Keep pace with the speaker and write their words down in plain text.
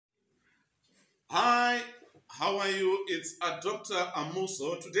Hi, how are you? It's Dr.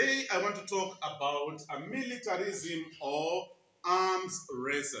 Amuso. Today I want to talk about militarism or arms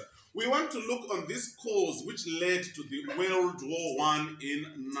race. We want to look on this cause which led to the World War I in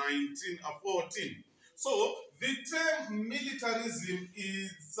 1914. So the term militarism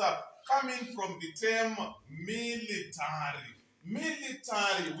is coming from the term military.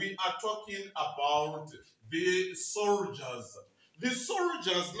 Military, we are talking about the soldiers. The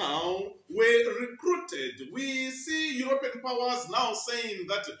soldiers now were recruited. We see European powers now saying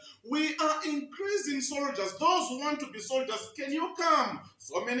that we are increasing soldiers. Those who want to be soldiers, can you come?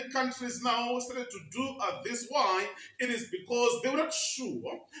 So many countries now started to do this. Why? It is because they were not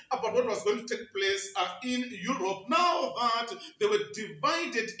sure about what was going to take place in Europe. Now that they were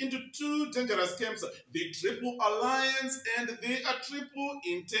divided into two dangerous camps, the Triple Alliance and the Triple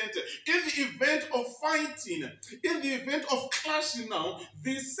Intent. In the event of fighting, in the event of clashing now,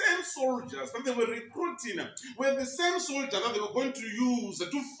 the same soldiers that they were recruiting were the same soldiers that they were going to use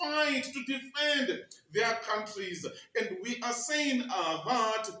to fight, to defend their countries. And we are saying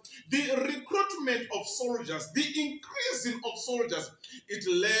that the recruitment of soldiers, the increasing of soldiers, it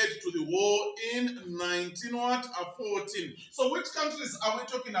led to the war in 1914. So which countries are we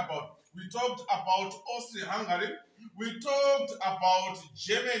talking about? We talked about Austria-Hungary, we talked about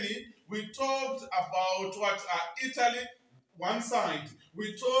Germany, we talked about Italy, one side.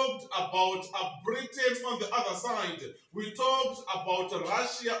 We talked about Britain on the other side. We talked about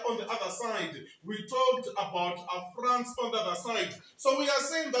Russia on the other side. We talked about France on the other side. So we are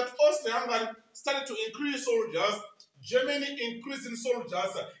saying that Austria-Hungary started to increase soldiers, Germany increasing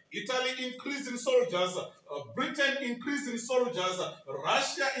soldiers, Italy increasing soldiers, Britain increasing soldiers,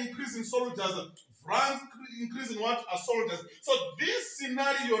 Russia increasing soldiers, France increasing what? Soldiers. So this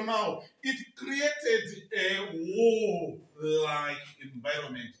scenario now, it created a war-like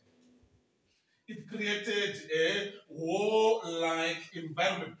environment. It created a war-like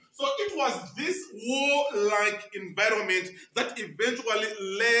environment. So it was this war-like environment that eventually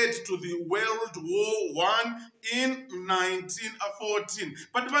led to the World War I in 1914.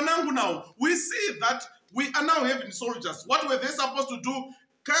 But Manangu now, we see that we are now having soldiers. What were they supposed to do?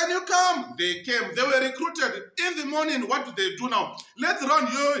 Can you come? They came. They were recruited. In the morning, what do they do now? Let's run.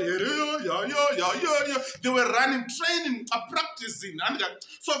 They were running, training, practicing. And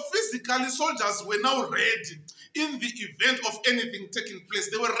so physically, soldiers were now ready. In the event of anything taking place,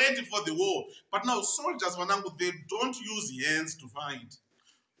 they were ready for the war. But now soldiers, Manangu, they don't use hands to fight.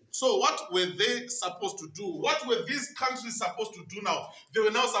 So what were they supposed to do? What were these countries supposed to do now? They were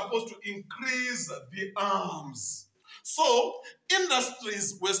now supposed to increase the arms. So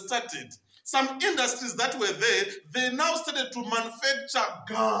industries were started. Some industries that were there, they now started to manufacture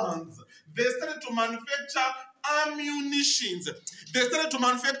guns. They started to manufacture ammunitions. They started to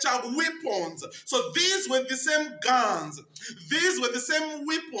manufacture weapons. So these were the same guns. These were the same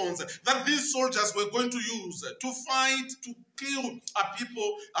weapons that these soldiers were going to use to fight, to kill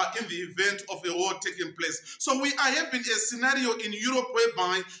people in the event of a war taking place. So we are having a scenario in Europe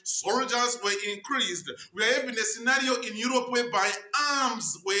whereby soldiers were increased. We are having a scenario in Europe whereby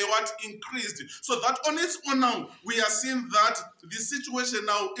arms were increased. So that on its own now, we are seeing that the situation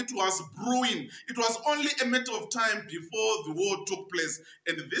now, it was brewing. It was only a matter of time before the war took place.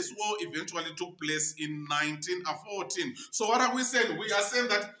 And this war eventually took place in 1914. So what are we saying? We are saying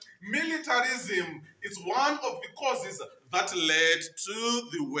that militarism is one of the causes that led to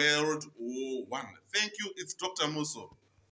the World War I. Thank you. It's Dr. Muso.